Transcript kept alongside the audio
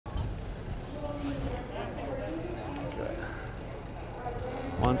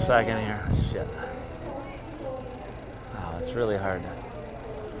second here. Shit. Oh, it's really hard.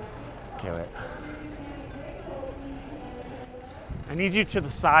 Okay, wait. I need you to the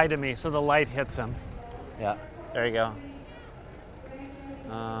side of me so the light hits him. Yeah, there you go.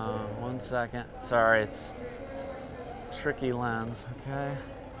 1 second. Sorry, it's tricky lens. Okay.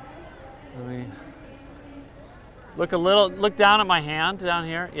 Let me look down at my hand down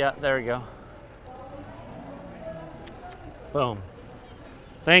here. Yeah, there we go. Boom.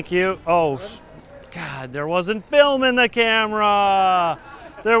 Thank you. Oh, God, there wasn't film in the camera.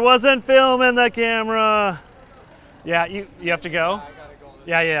 There wasn't film in the camera. Yeah, you have to go?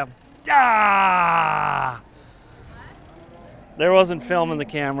 Yeah. Ah! There wasn't film in the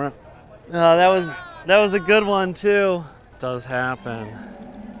camera. Oh, that was a good one too. It does happen.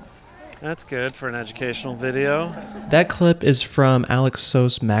 That's good for an educational video. That clip is from Alex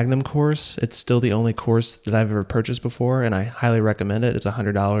So's Magnum course. It's still the only course that I've ever purchased before, and I highly recommend it. It's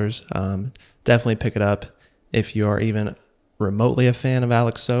 $100. Definitely pick it up if you are even remotely a fan of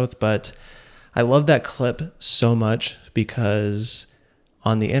Alex Soth. But I love that clip so much because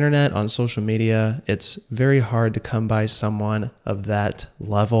on the internet, on social media, it's very hard to come by someone of that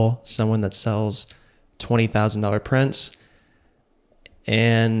level, someone that sells $20,000 prints.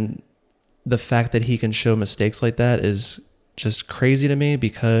 And the fact that he can show mistakes like that is just crazy to me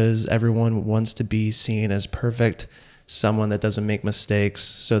because everyone wants to be seen as perfect, someone that doesn't make mistakes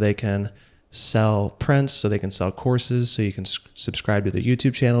so they can sell prints, so they can sell courses, so you can subscribe to their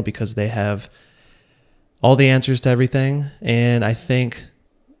YouTube channel because they have all the answers to everything. And I think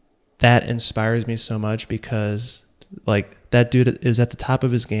that inspires me so much because like that dude is at the top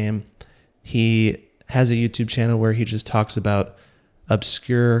of his game. He has a YouTube channel where he just talks about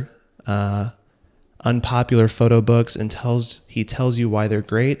obscure, unpopular photo books and he tells you why they're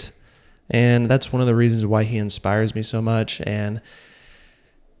great. And that's one of the reasons why he inspires me so much. And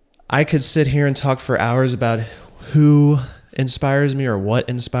I could sit here and talk for hours about who inspires me or what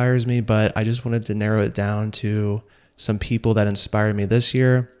inspires me, but I just wanted to narrow it down to some people that inspired me this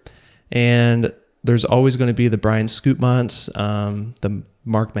year. And there's always going to be the Bryan Scoopmonts, the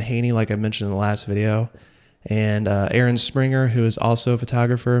Mark Mahaney, like I mentioned in the last video, and Aaron Springer, who is also a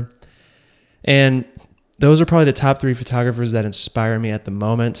photographer. And those are probably the top 3 photographers that inspire me at the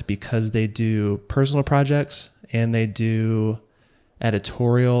moment because they do personal projects and they do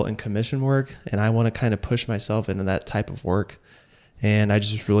editorial and commission work. And I want to kind of push myself into that type of work. And I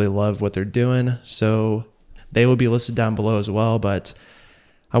just really love what they're doing. So they will be listed down below as well. But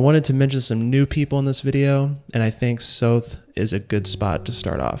I wanted to mention some new people in this video, and I think Soth is a good spot to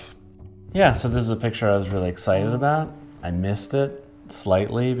start off. Yeah, so this is a picture I was really excited about. I missed it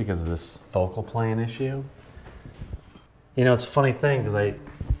slightly because of this focal plane issue. You know, it's a funny thing because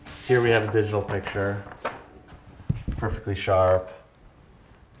here we have a digital picture, perfectly sharp,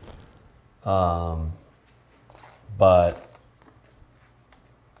 but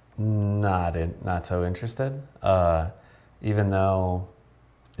not so interested. Even though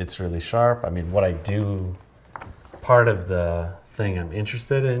it's really sharp. I mean, what I do, part of the thing I'm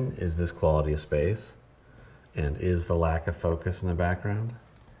interested in is this quality of space and is the lack of focus in the background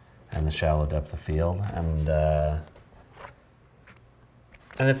and the shallow depth of field. And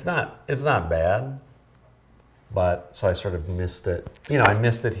it's not bad, but so I sort of missed it. You know, I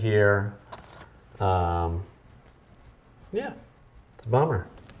missed it here. Yeah, it's a bummer.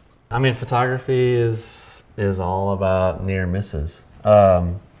 I mean, photography is all about near misses.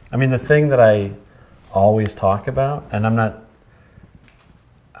 I mean, the thing that I always talk about, and I'm not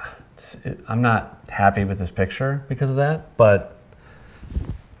happy with this picture because of that,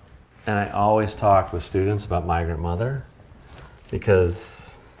 and I always talk with students about Migrant Mother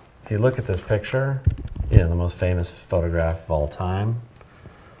because if you look at this picture, you know, the most famous photograph of all time,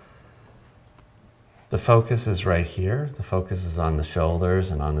 the focus is right here. The focus is on the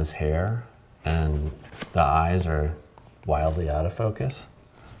shoulders and on this hair, and the eyes are wildly out of focus.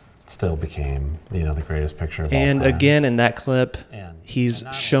 Still became, you know, the greatest picture of all time. And again, in that clip, he's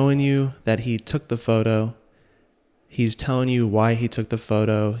showing you that he took the photo. He's telling you why he took the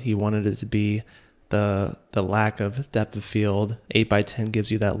photo. He wanted it to be the lack of depth of field. 8x10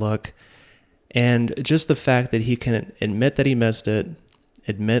 gives you that look. And just the fact that he can admit that he missed it,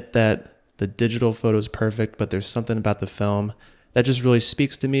 admit that the digital photo is perfect, but there's something about the film that just really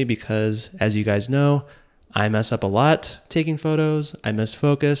speaks to me because, as you guys know, I mess up a lot taking photos. I miss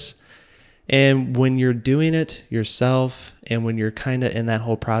focus. And when you're doing it yourself and when you're kind of in that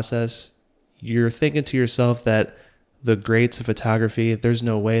whole process, you're thinking to yourself that the greats of photography, there's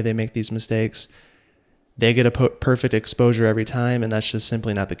no way they make these mistakes. They get a perfect exposure every time, and that's just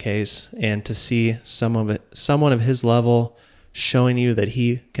simply not the case. And to see someone of his level showing you that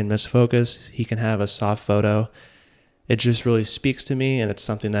he can miss focus, he can have a soft photo. It just really speaks to me, and it's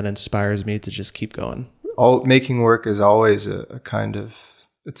something that inspires me to just keep going. Making work is always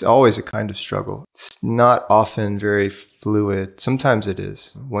it's always a kind of struggle. It's not often very fluid. Sometimes it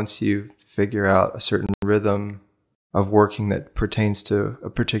is. Once you figure out a certain rhythm of working that pertains to a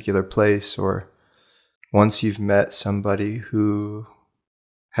particular place, or once you've met somebody who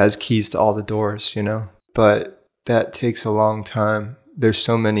has keys to all the doors, but that takes a long time. There's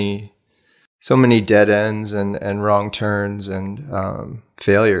so many dead ends and wrong turns and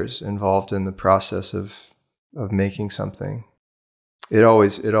failures involved in the process of making something. It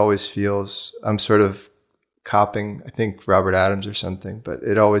always feels, I'm sort of copying, I think, Robert Adams or something, but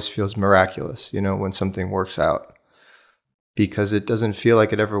it always feels miraculous, when something works out, because it doesn't feel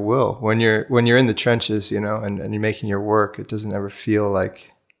like it ever will. When you're in the trenches, and you're making your work, it doesn't ever feel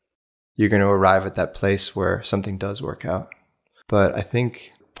like you're going to arrive at that place where something does work out. But I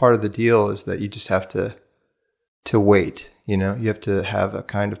think part of the deal is that you just have to wait, you have to have a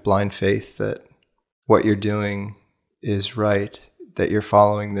kind of blind faith that what you're doing is right, that you're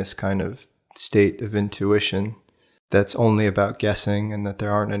following this kind of state of intuition that's only about guessing, and that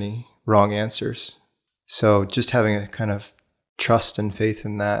there aren't any wrong answers. So just having a kind of trust and faith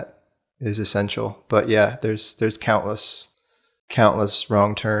in that is essential. But yeah, there's countless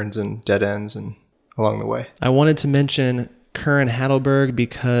wrong turns and dead ends and along the way. I wanted to mention Curran Hadelberg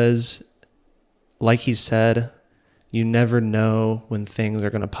because, like he said, you never know when things are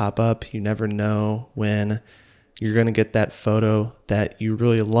going to pop up. You never know when you're going to get that photo that you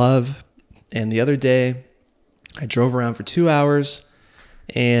really love. And the other day, I drove around for 2 hours,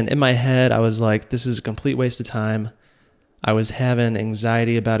 and in my head, I was like, this is a complete waste of time. I was having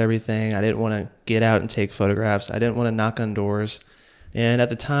anxiety about everything. I didn't want to get out and take photographs. I didn't want to knock on doors. And at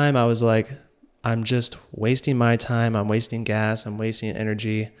the time, I was like, I'm just wasting my time. I'm wasting gas. I'm wasting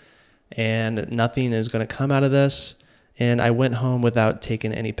energy. And nothing is going to come out of this. And I went home without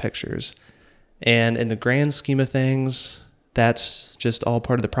taking any pictures. And in the grand scheme of things, that's just all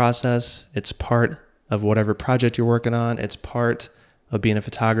part of the process. It's part of whatever project you're working on. It's part of being a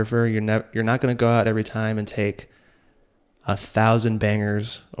photographer. You're not going to go out every time and take 1,000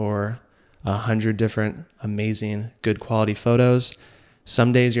 bangers or 100 different amazing, good quality photos.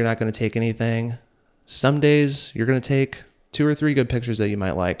 Some days you're not going to take anything. Some days you're going to take 2 or 3 good pictures that you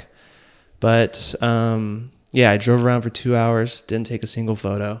might like. But I drove around for 2 hours, didn't take a single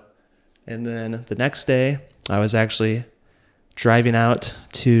photo. And then the next day, I was actually driving out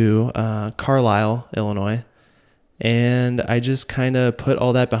to Carlisle, Illinois, and I just kind of put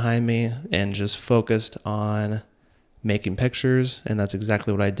all that behind me and just focused on making pictures, and that's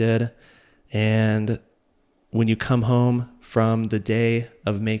exactly what I did. And when you come home from the day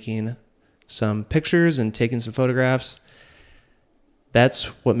of making some pictures and taking some photographs, that's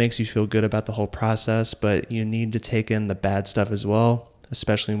what makes you feel good about the whole process. But you need to take in the bad stuff as well,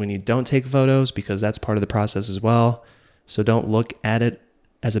 especially when you don't take photos, because that's part of the process as well. So don't look at it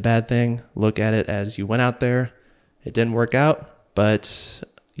as a bad thing. Look at it as you went out there, it didn't work out, but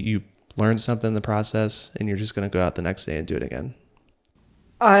you learned something in the process, and you're just going to go out the next day and do it again.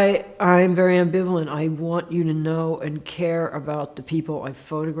 I'm very ambivalent. I want you to know and care about the people I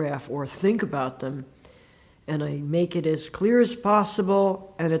photograph or think about them, and I make it as clear as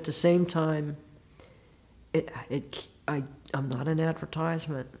possible, and at the same time, I'm not an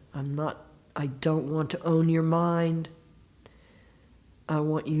advertisement. I don't want to own your mind. I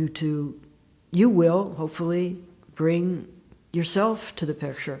want you will, hopefully, bring yourself to the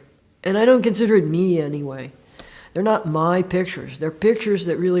picture. And I don't consider it me anyway. They're not my pictures. They're pictures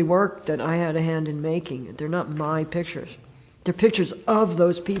that really work that I had a hand in making. They're not my pictures. They're pictures of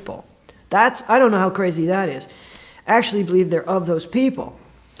those people. I don't know how crazy that is. I actually believe they're of those people,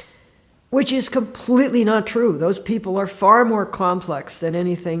 which is completely not true. Those people are far more complex than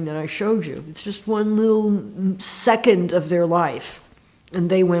anything that I showed you. It's just one little second of their life,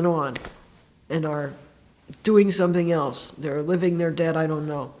 and they went on and are doing something else. They're living, they're dead, I don't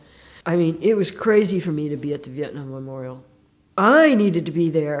know. I mean, it was crazy for me to be at the Vietnam Memorial. I needed to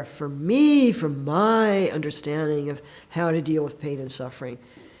be there for me, for my understanding of how to deal with pain and suffering.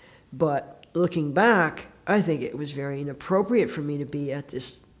 But looking back, I think it was very inappropriate for me to be at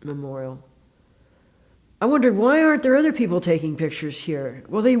this memorial. I wondered, why aren't there other people taking pictures here?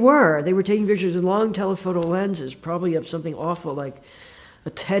 Well, they were. They were taking pictures with long telephoto lenses, probably of something awful like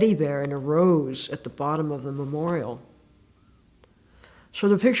a teddy bear and a rose at the bottom of the memorial. So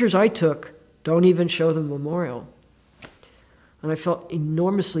the pictures I took don't even show the memorial. And I felt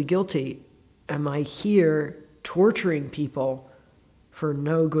enormously guilty. Am I here torturing people for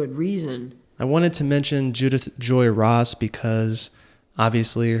no good reason? I wanted to mention Judith Joy Ross because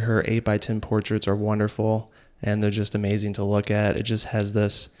obviously her 8x10 portraits are wonderful and they're just amazing to look at. It just has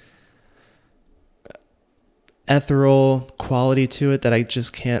this ethereal quality to it that I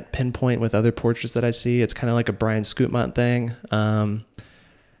just can't pinpoint with other portraits that I see. It's kind of like a Bryan Scootmont thing.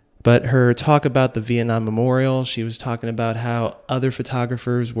 But her talk about the Vietnam Memorial, she was talking about how other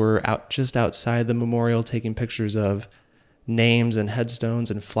photographers were out just outside the memorial taking pictures of names and headstones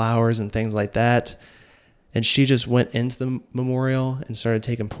and flowers and things like that. And she just went into the memorial and started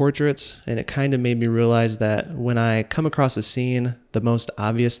taking portraits. And it kind of made me realize that when I come across a scene, the most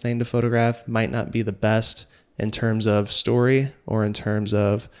obvious thing to photograph might not be the best in terms of story or in terms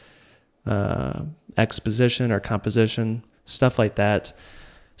of exposition or composition, stuff like that.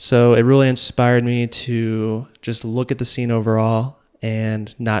 So it really inspired me to just look at the scene overall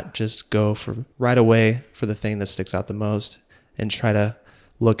and not just go for right away for the thing that sticks out the most and try to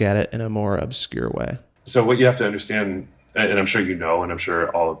look at it in a more obscure way. So what you have to understand, and I'm sure you know, and I'm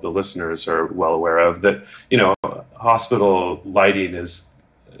sure all of the listeners are well aware of, that, you know, hospital lighting is,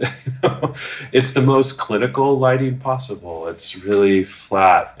 it's the most clinical lighting possible. It's really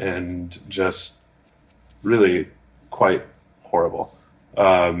flat and just really quite horrible.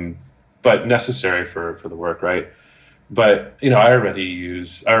 But necessary for the work, right? But, you know, I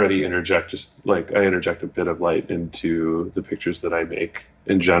already interject I interject a bit of light into the pictures that I make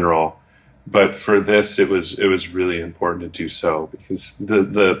in general. But for this, it was really important to do so because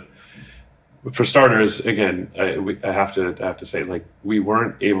for starters, again, I have to say, like, we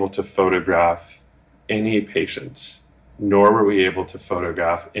weren't able to photograph any patients, nor were we able to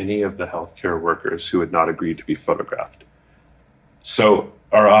photograph any of the healthcare workers who had not agreed to be photographed. So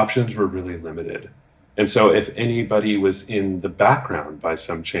our options were really limited. And so if anybody was in the background by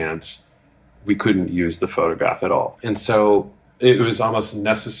some chance, we couldn't use the photograph at all. And so it was almost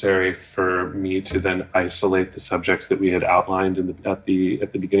necessary for me to then isolate the subjects that we had outlined at the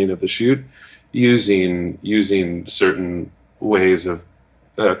beginning of the shoot, using certain ways of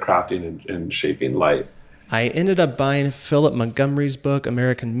crafting and shaping light. I ended up buying Philip Montgomery's book,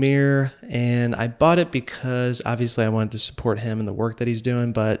 American Mirror, and I bought it because obviously I wanted to support him and the work that he's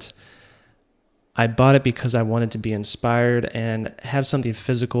doing, but I bought it because I wanted to be inspired and have something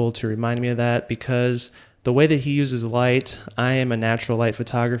physical to remind me of that, because the way that he uses light, I am a natural light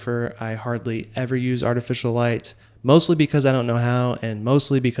photographer. I hardly ever use artificial light, mostly because I don't know how and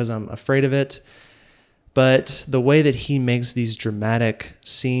mostly because I'm afraid of it. But the way that he makes these dramatic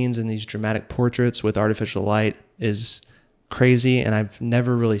scenes and these dramatic portraits with artificial light is crazy, and I've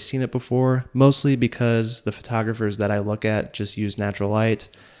never really seen it before, mostly because the photographers that I look at just use natural light.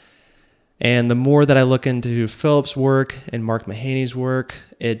 And the more that I look into Philip's work and Mark Mahaney's work,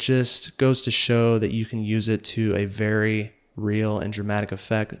 it just goes to show that you can use it to a very real and dramatic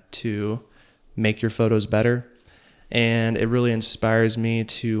effect to make your photos better. And it really inspires me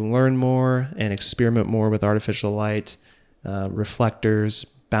to learn more and experiment more with artificial light, reflectors,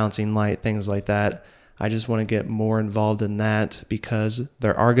 bouncing light, things like that. I just want to get more involved in that because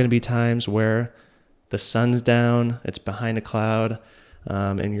there are going to be times where the sun's down, it's behind a cloud,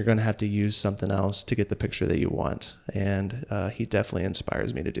 and you're going to have to use something else to get the picture that you want. And he definitely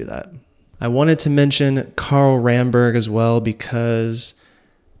inspires me to do that. I wanted to mention Carl Ramberg as well because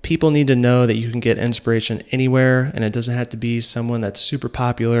people need to know that you can get inspiration anywhere, and it doesn't have to be someone that's super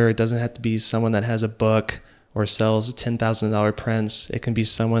popular. It doesn't have to be someone that has a book or sells $10,000 prints. It can be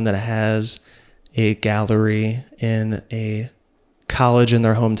someone that has a gallery in a college in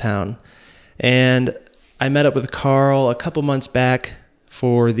their hometown. And I met up with Carl a couple months back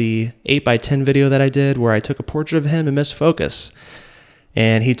for the 8x10 video that I did where I took a portrait of him and missed focus.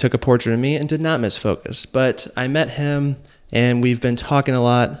 And he took a portrait of me and did not miss focus. But I met him, and we've been talking a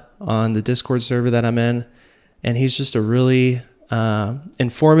lot on the Discord server that I'm in, and he's just a really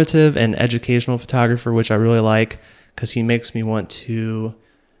informative and educational photographer, which I really like because he makes me want to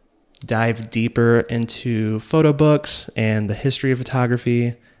dive deeper into photo books and the history of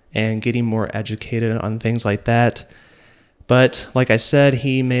photography and getting more educated on things like that. But like I said,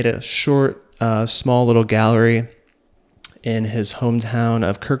 he made a short, small little gallery in his hometown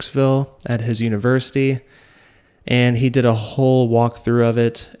of Kirksville at his university. And he did a whole walkthrough of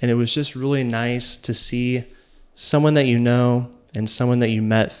it. And it was just really nice to see someone that you know and someone that you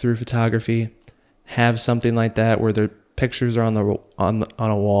met through photography have something like that where their pictures are on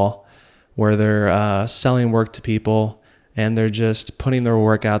a wall, where they're selling work to people and they're just putting their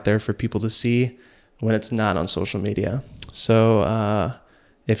work out there for people to see when it's not on social media. So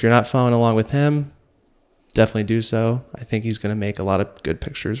if you're not following along with him, definitely do so. I think he's going to make a lot of good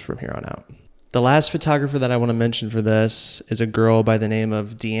pictures from here on out. The last photographer that I want to mention for this is a girl by the name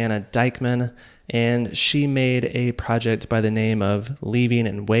of Deanna Dykeman, and she made a project by the name of Leaving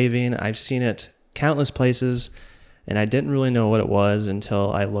and Waving. I've seen it countless places, and I didn't really know what it was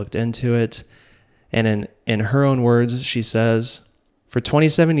until I looked into it. And in her own words, she says, "For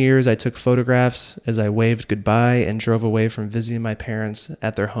 27 years, I took photographs as I waved goodbye and drove away from visiting my parents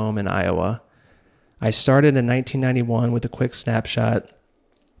at their home in Iowa. I started in 1991 with a quick snapshot,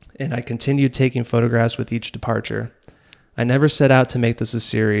 and I continued taking photographs with each departure. I never set out to make this a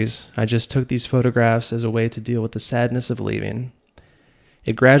series. I just took these photographs as a way to deal with the sadness of leaving.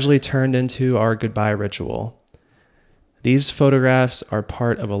 It gradually turned into our goodbye ritual. These photographs are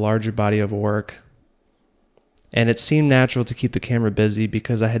part of a larger body of work, and it seemed natural to keep the camera busy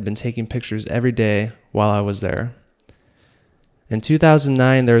because I had been taking pictures every day while I was there. In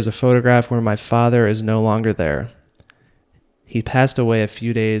 2009, there is a photograph where my father is no longer there. He passed away a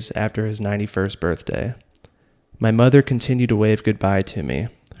few days after his 91st birthday. My mother continued to wave goodbye to me.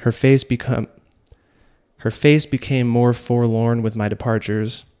 Her face became more forlorn with my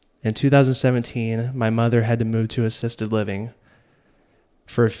departures. In 2017, my mother had to move to assisted living.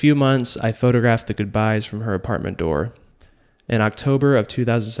 For a few months, I photographed the goodbyes from her apartment door. In October of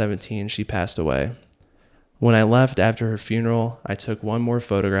 2017, she passed away. When I left after her funeral, I took one more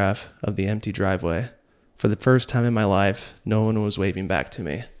photograph of the empty driveway. For the first time in my life, no one was waving back to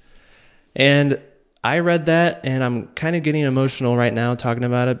me." And I read that, and I'm kind of getting emotional right now talking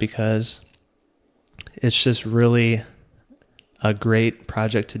about it because it's just really a great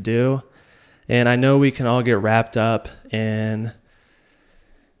project to do. And I know we can all get wrapped up in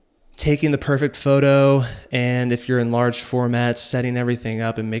taking the perfect photo, and if you're in large formats, setting everything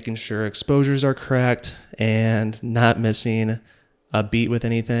up and making sure exposures are correct and not missing a beat with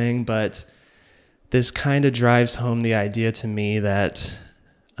anything. But this kind of drives home the idea to me that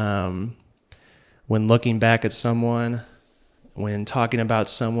when looking back at someone, when talking about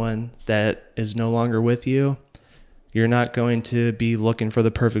someone that is no longer with you, you're not going to be looking for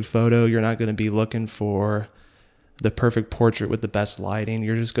the perfect photo. You're not going to be looking for the perfect portrait with the best lighting.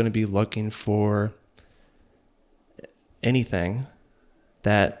 You're just going to be looking for anything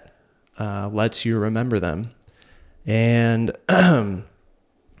that lets you remember them. And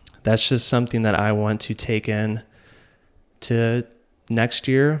that's just something that I want to take in to next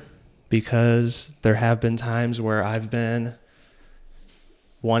year, because there have been times where I've been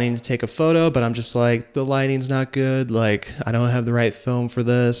wanting to take a photo, but I'm just like, the lighting's not good. Like, I don't have the right film for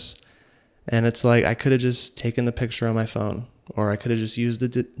this. And it's like, I could have just taken the picture on my phone, or I could have just used the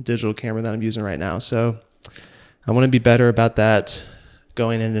digital camera that I'm using right now. So I want to be better about that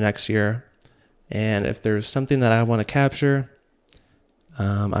going into next year. And if there's something that I want to capture,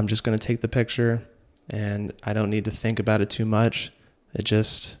 I'm just going to take the picture, and I don't need to think about it too much. It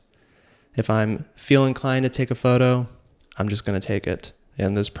just, if I'm feel inclined to take a photo, I'm just going to take it.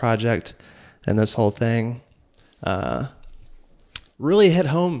 And this project and this whole thing really hit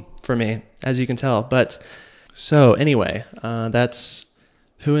home for me, as you can tell. But so anyway, that's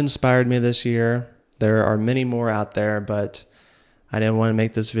who inspired me this year. There are many more out there, but I didn't want to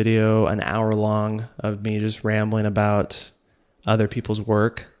make this video an hour long of me just rambling about other people's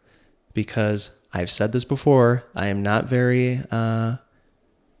work, because I've said this before, I am not very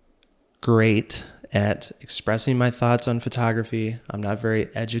great at expressing my thoughts on photography. I'm not very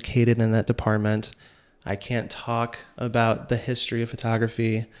educated in that department. I can't talk about the history of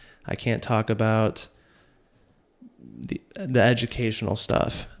photography. I can't talk about the educational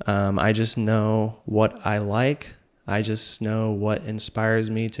stuff. I just know what I like. I just know what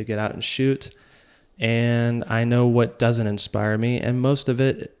inspires me to get out and shoot. And I know what doesn't inspire me. And most of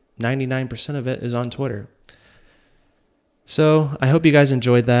it, 99% of it, is on Twitter. So I hope you guys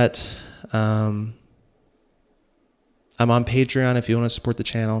enjoyed that. I'm on Patreon if you want to support the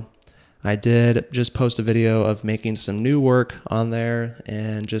channel. I did just post a video of making some new work on there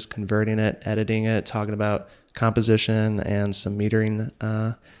and just converting it, editing it, talking about composition and some metering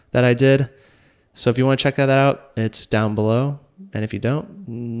that I did. So if you want to check that out, it's down below. And if you don't,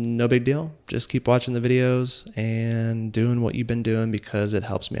 no big deal. Just keep watching the videos and doing what you've been doing, because it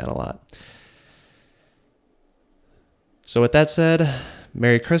helps me out a lot. So with that said,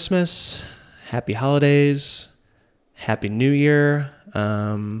 Merry Christmas, Happy Holidays, Happy New Year.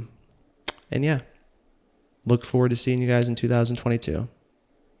 And yeah, look forward to seeing you guys in 2022.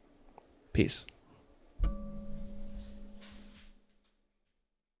 Peace.